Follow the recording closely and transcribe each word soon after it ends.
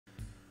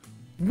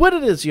What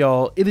it is,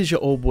 y'all, it is your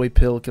old boy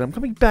Pilk, and I'm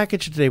coming back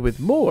at you today with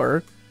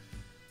more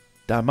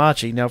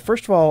Danmachi. Now,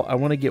 first of all, I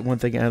want to get one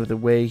thing out of the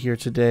way here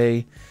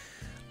today.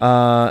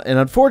 And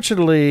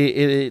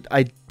unfortunately,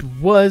 I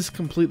was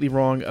completely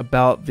wrong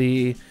about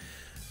the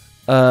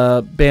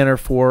banner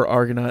for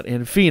Argonaut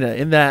and Fina,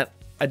 in that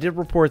I did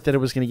report that it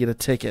was going to get a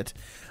ticket.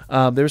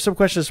 There were some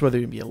questions whether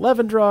it would be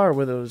 11 draw or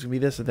whether it was going to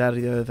be this or that or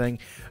the other thing.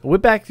 I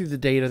went back through the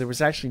data. There was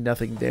actually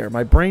nothing there.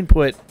 My brain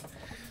put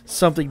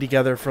something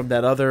together from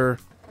that other...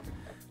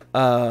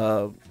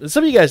 some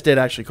of you guys did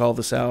actually call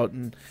this out,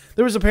 and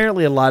there was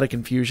apparently a lot of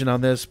confusion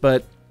on this,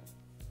 but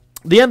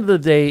the end of the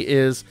day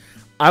is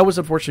I was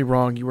unfortunately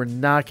wrong. You were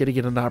not going to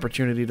get an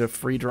opportunity to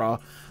free draw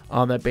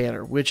on that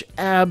banner, which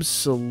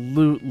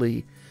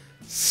absolutely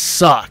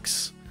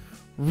sucks.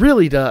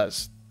 Really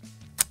does.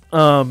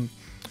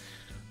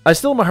 I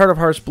still in my heart of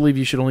hearts believe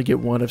you should only get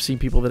one. I've seen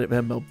people that have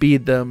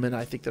MLB'd them, and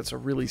I think that's a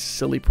really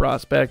silly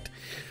prospect.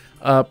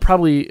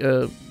 Probably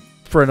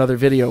for another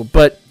video,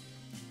 but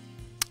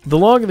the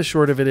long and the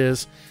short of it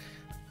is,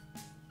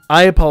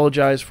 I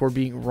apologize for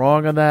being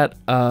wrong on that.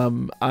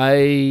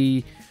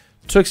 I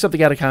took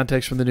something out of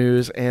context from the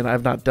news, and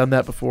I've not done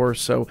that before,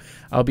 so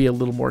I'll be a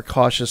little more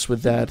cautious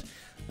with that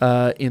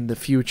in the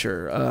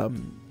future.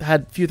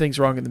 Had a few things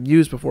wrong in the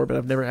news before, but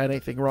I've never had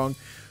anything wrong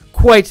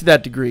quite to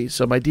that degree,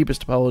 so my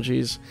deepest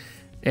apologies,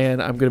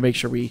 and I'm going to make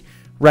sure we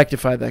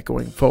rectify that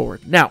going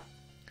forward. Now,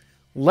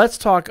 let's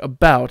talk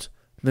about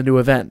the new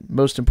event.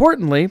 Most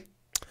importantly,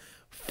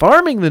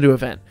 farming the new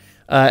event.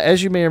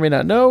 As you may or may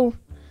not know,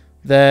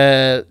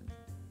 that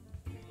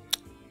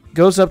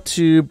goes up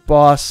to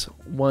boss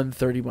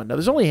 131. Now,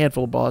 there's only a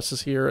handful of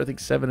bosses here, I think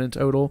 7 in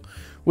total,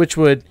 which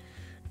would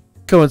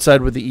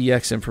coincide with the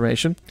EX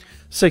information.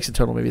 6 in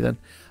total, maybe then.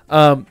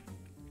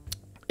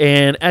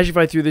 And as you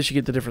fight through this, you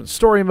get the different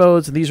story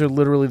modes, and these are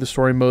literally the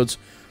story modes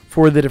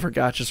for the different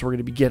gachas we're going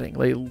to be getting.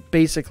 Like,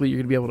 basically, you're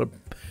going to be able to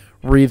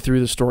read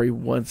through the story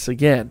once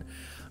again.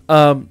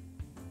 Now,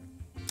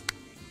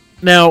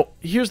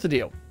 here's the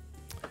deal.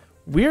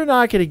 We're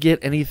not going to get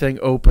anything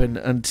open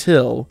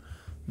until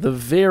the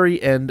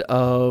very end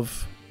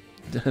of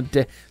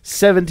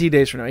 17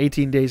 days from now,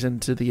 18 days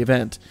into the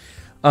event.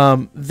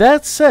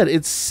 That said,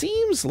 it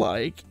seems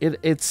like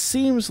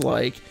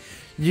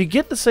you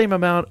get the same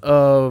amount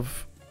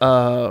of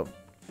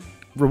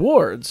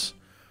rewards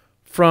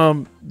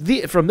from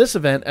this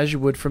event as you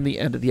would from the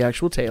end of the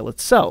actual tale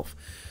itself.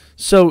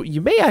 So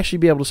you may actually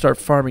be able to start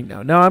farming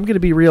now. Now, I'm going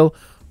to be real.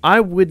 I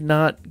would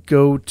not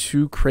go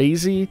too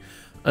crazy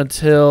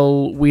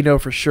until we know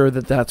for sure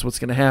that that's what's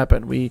going to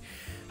happen. We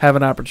have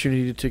an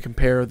opportunity to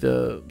compare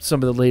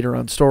some of the later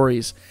on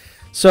stories.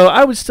 So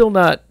I would still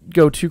not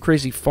go too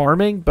crazy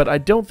farming, but I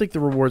don't think the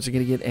rewards are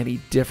going to get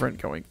any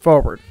different going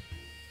forward.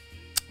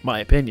 My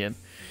opinion.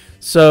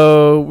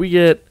 So we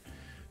get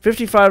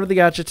 55 of the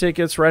gacha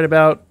tickets, right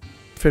about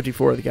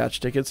 54 of the gacha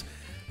tickets,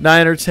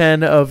 9 or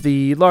 10 of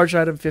the large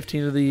item,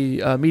 15 of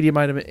the medium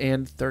item,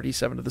 and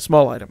 37 of the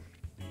small item.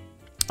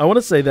 I want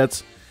to say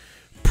that's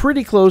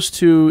pretty close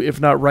to, if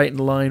not right in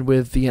line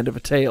with, the end of a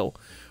tale,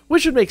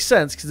 which would make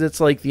sense because it's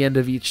like the end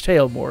of each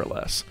tale, more or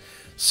less.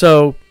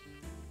 So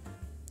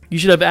you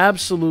should have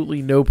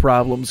absolutely no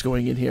problems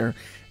going in here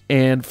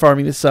and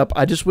farming this up.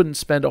 I just wouldn't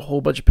spend a whole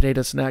bunch of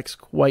potato snacks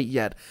quite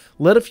yet.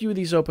 Let a few of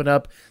these open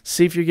up,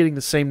 see if you're getting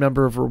the same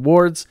number of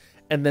rewards,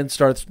 and then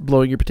start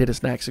blowing your potato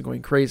snacks and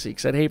going crazy,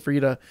 because I'd hate for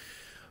you to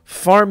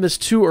farm this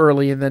too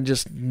early and then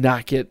just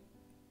not get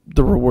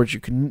the rewards you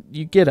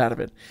get out of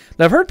it.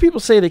 Now, I've heard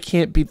people say they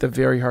can't beat them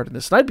very hard in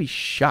this, and I'd be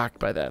shocked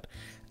by that.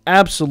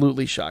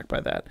 Absolutely shocked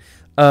by that.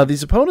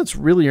 These opponents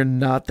really are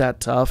not that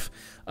tough.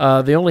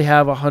 They only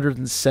have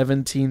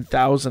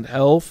 117,000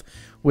 health,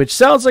 which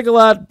sounds like a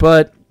lot,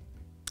 but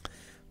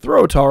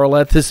throw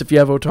Otarl at this if you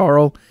have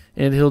Otarl,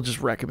 and he'll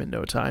just wreck him in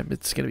no time.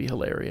 It's going to be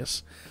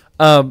hilarious.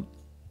 Yeah,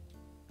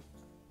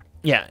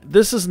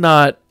 this is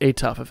not a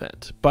tough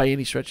event by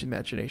any stretch of the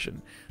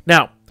imagination.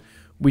 Now,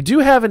 we do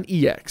have an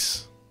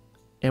EX,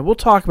 and we'll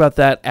talk about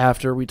that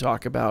after we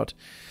talk about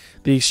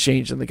the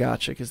exchange and the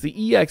gacha, because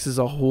the EX is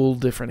a whole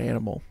different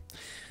animal.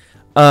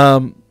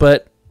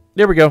 But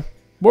there we go.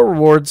 More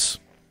rewards.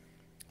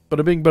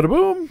 Bada bing, bada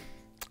boom.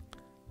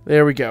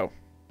 There we go.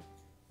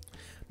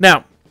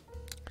 Now,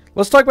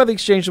 let's talk about the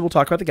exchange, and we'll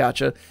talk about the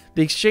gacha.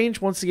 The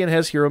exchange, once again,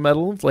 has Hero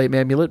Medal and Flame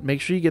Amulet.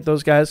 Make sure you get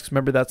those guys, because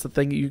remember, that's the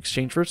thing that you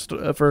exchange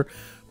for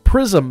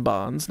Prism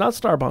Bonds. Not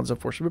Star Bonds,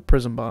 unfortunately, but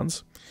Prism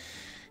Bonds.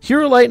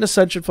 Hero Light and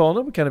Ascension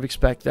Fallen, we kind of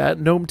expect that.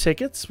 Gnome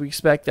tickets, we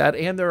expect that.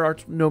 And there are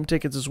gnome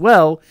tickets as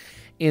well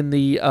in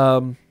the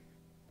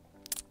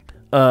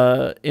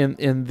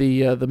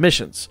the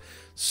missions.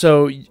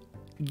 So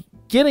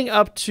getting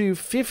up to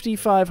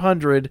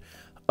 5,500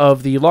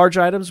 of the large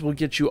items will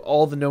get you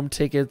all the gnome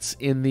tickets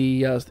in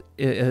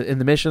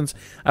the missions.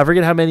 I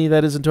forget how many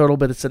that is in total,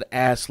 but it's an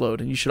ass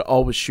load, and you should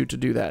always shoot to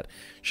do that.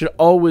 You should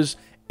always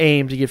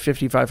aim to get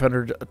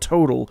 5,500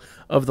 total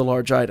of the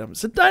large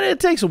items. It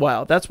takes a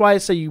while. That's why I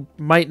say it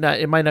might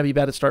not be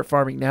bad to start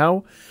farming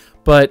now,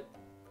 but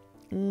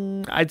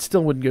I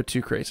still wouldn't go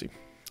too crazy.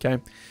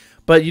 Okay,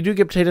 But you do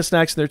get potato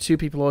snacks in there too.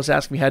 People always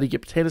ask me, how do you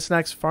get potato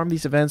snacks? Farm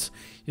these events,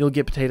 you'll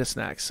get potato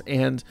snacks.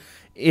 And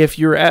if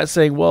you're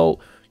saying, well,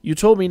 you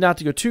told me not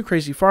to go too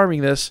crazy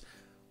farming this,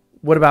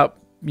 what about,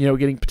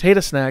 getting potato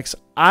snacks?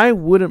 I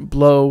wouldn't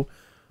blow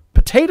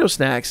potato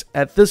snacks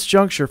at this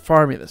juncture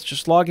farming this.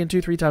 Just log in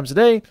 2-3 times a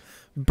day,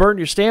 burn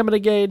your stamina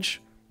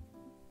gauge,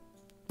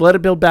 let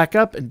it build back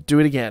up, and do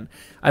it again.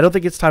 I don't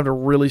think it's time to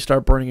really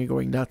start burning and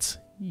going nuts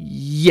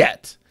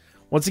yet.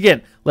 Once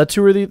again, let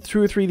two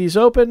or three of these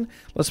open.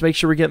 Let's make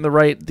sure we're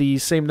getting the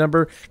same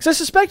number, because I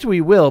suspect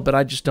we will, but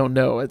I just don't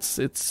know. It's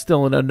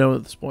still an unknown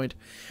at this point.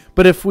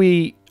 But if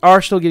we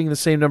are still getting the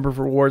same number of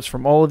rewards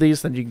from all of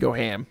these, then you can go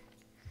ham.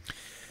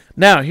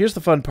 Now, here's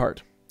the fun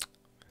part.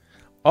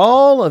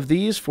 All of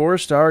these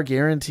 4-star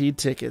guaranteed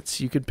tickets,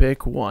 you could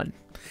pick one.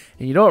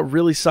 And you know what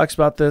really sucks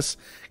about this?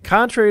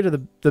 Contrary to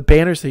the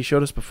banners they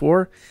showed us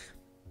before,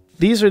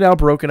 these are now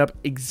broken up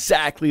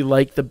exactly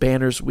like the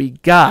banners we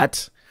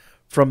got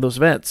from those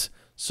events.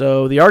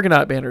 So the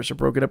Argonaut banners are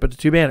broken up into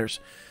 2 banners.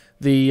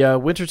 The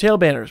Wintertail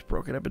banners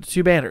broken up into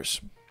 2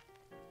 banners.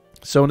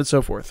 So on and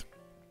so forth.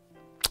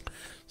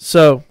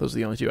 So, those are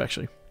the only 2,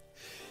 actually.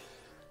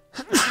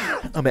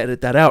 I'm going to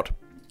edit that out.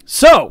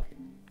 So,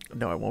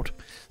 no, I won't.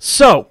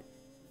 So,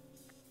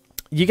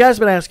 you guys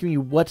have been asking me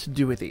what to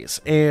do with these.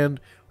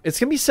 And it's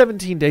going to be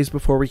 17 days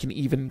before we can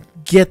even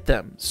get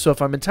them. So,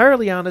 if I'm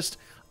entirely honest,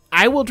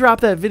 I will drop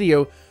that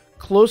video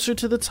closer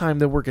to the time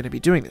that we're going to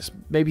be doing this.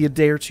 Maybe a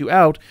day or 2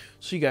 out,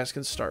 so you guys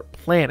can start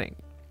planning.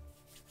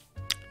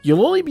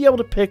 You'll only be able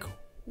to pick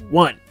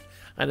one.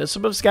 I know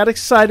some of us got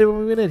excited when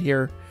we went in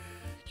here.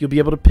 You'll be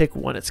able to pick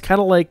one. It's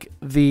kind of like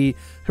the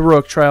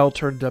Heroic Trial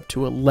turned up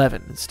to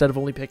 11. Instead of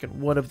only picking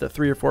one of the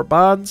 3 or 4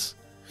 bonds,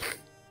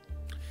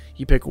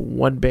 you pick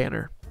one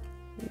banner.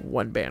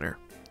 One banner.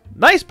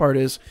 Nice part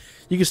is,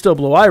 you can still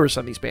blow Iris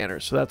on these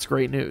banners, so that's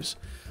great news.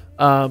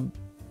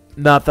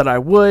 Not that I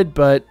would,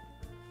 but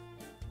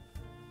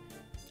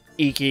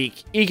eek,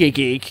 eek, eek, eek,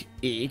 eek,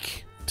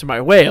 eek, to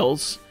my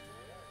whales.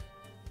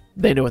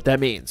 They know what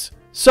that means.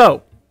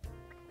 So,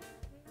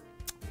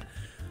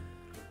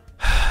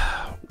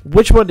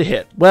 which one to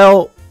hit?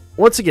 Well,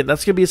 once again,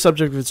 that's going to be a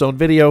subject of its own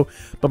video,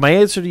 but my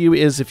answer to you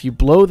is if you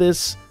blow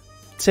this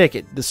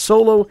ticket, the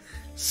solo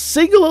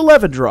single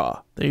 11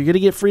 draw that you're going to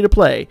get free to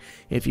play,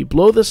 if you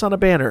blow this on a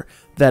banner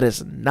that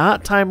is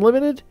not time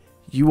limited,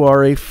 you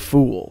are a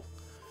fool.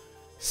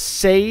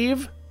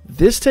 Save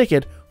this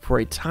ticket for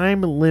a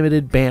time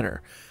limited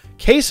banner.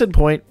 Case in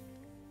point,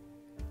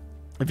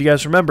 if you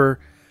guys remember,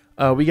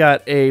 we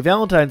got a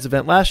Valentine's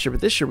event last year,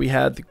 but this year we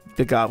had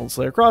the Goblin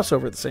Slayer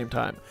crossover at the same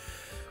time.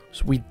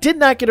 So we did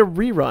not get a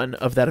rerun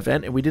of that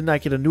event, and we did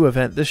not get a new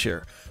event this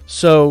year.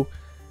 So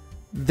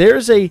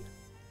there's a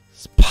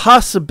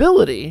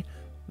possibility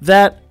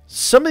that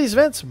some of these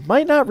events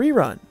might not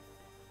rerun.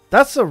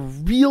 That's a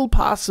real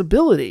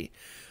possibility.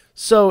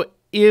 So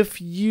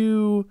if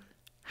you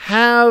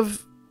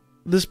have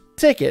this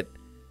ticket,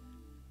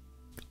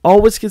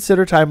 always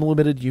consider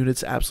time-limited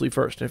units absolutely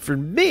first. And for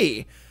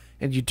me,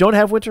 and you don't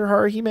have Winter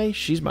Haruhime,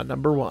 she's my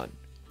number 1.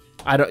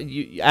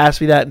 You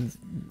ask me that in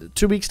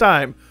 2 weeks'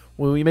 time.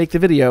 When we make the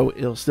video,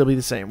 it'll still be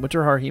the same.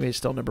 Winter Haruhime is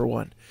still number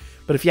 1.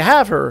 But if you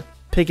have her,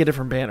 pick a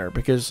different banner,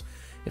 because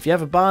if you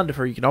have a bond of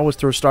her, you can always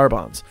throw star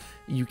bonds.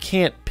 You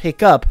can't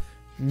pick up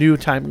new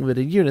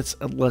time-limited units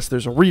unless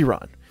there's a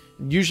rerun.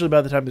 And usually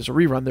by the time there's a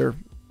rerun, they're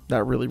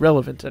not really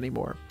relevant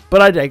anymore.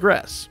 But I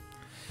digress.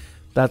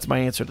 That's my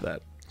answer to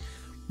that.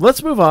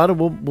 Let's move on, and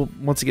we'll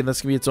once again,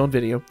 that's going to be its own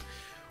video.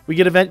 We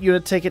get event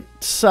unit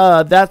tickets.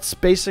 That's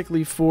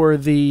basically for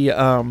the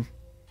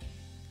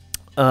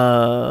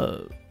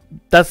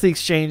that's the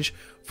exchange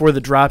for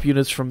the drop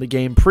units from the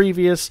game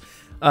previous.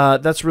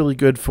 That's really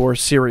good for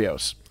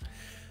Sirios.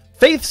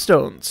 Faith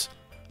Stones.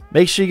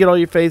 Make sure you get all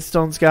your Faith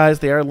Stones, guys.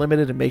 They are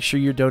limited, and make sure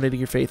you're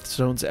donating your Faith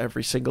Stones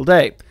every single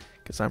day,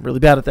 because I'm really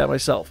bad at that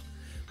myself.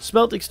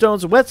 Smelting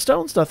Stones and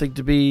Whetstones, nothing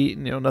to be,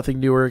 nothing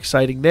new or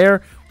exciting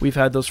there. We've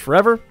had those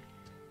forever.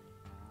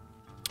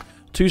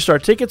 2-star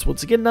tickets,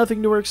 once again,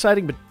 nothing new or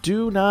exciting, but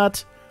do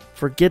not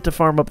forget to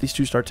farm up these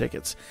 2-star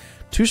tickets.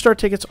 2-star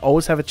tickets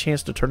always have a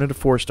chance to turn into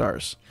 4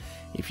 stars.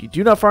 If you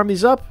do not farm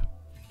these up,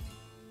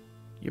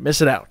 you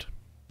miss it out.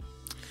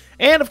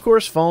 And, of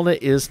course, Falna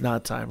is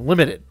not time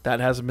limited. That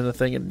hasn't been a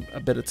thing in a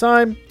bit of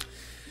time.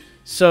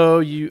 So,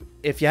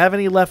 if you have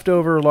any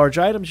leftover large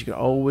items, you can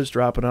always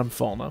drop it on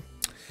Falna.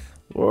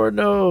 Lord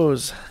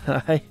knows,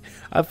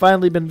 I've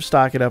finally been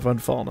stocking up on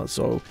Falna,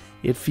 so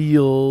it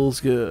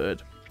feels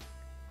good.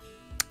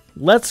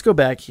 Let's go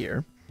back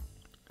here.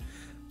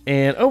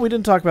 And, we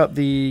didn't talk about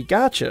the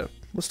gacha.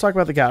 Let's talk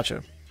about the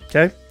gacha,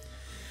 okay?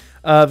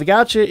 The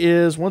gacha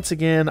is, once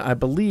again, I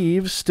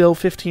believe, still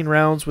 15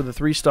 rounds with a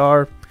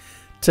 3-star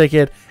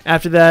ticket.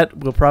 After that,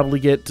 we'll probably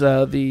get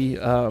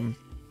the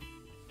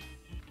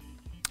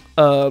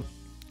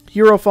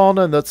Hero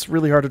Falna, and that's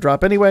really hard to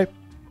drop anyway.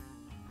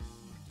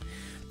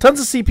 Tons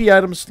of CP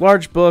items,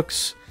 large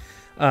books,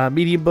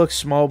 medium books,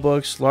 small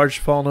books, large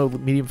Falna,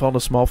 medium Falna,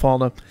 small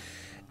Falna.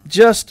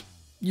 Just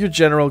your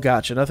general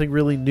gacha. Nothing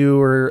really new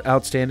or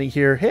outstanding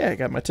here. Hey, I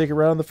got my ticket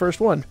right on the first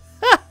one.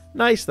 Ha!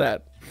 Nice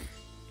that.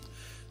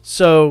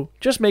 So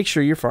just make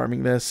sure you're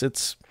farming this.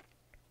 It's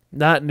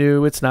not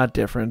new. It's not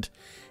different.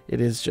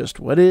 It is just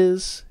what it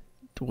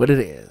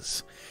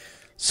is.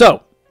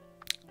 So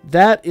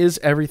that is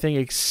everything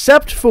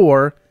except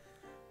for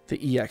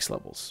the EX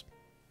levels.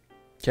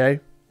 Okay?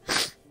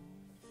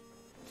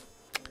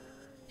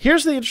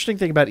 Here's the interesting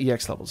thing about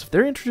EX levels. If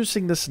they're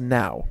introducing this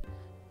now,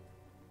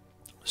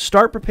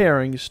 start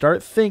preparing,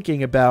 start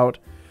thinking about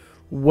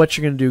what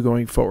you're going to do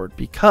going forward,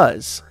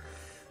 because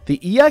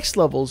the EX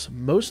levels,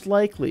 most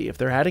likely, if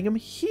they're adding them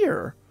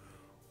here,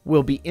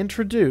 will be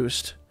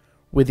introduced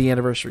with the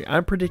anniversary.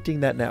 I'm predicting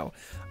that now.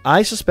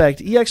 I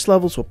suspect EX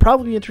levels will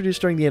probably be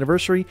introduced during the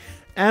anniversary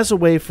as a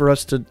way for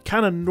us to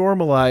kind of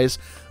normalize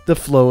the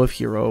flow of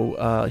hero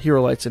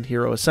lights and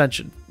hero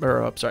ascension,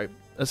 or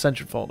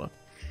ascension fauna.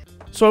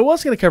 So I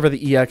was going to cover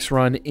the EX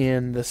run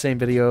in the same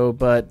video,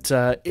 but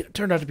it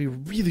turned out to be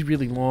really,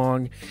 really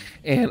long,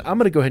 and I'm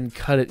going to go ahead and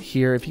cut it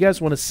here. If you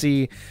guys want to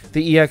see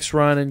the EX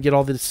run and get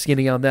all the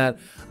skinny on that,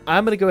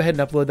 I'm going to go ahead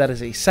and upload that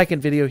as a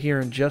second video here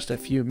in just a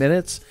few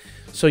minutes.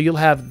 So you'll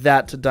have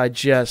that to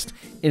digest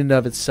in and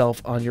of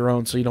itself on your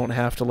own, so you don't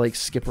have to like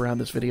skip around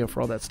this video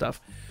for all that stuff.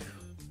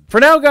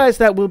 For now, guys,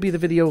 that will be the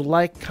video.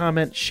 Like,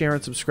 comment, share,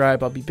 and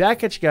subscribe. I'll be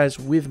back at you guys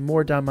with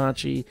more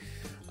Danmachi,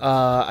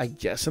 I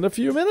guess, in a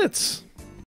few minutes.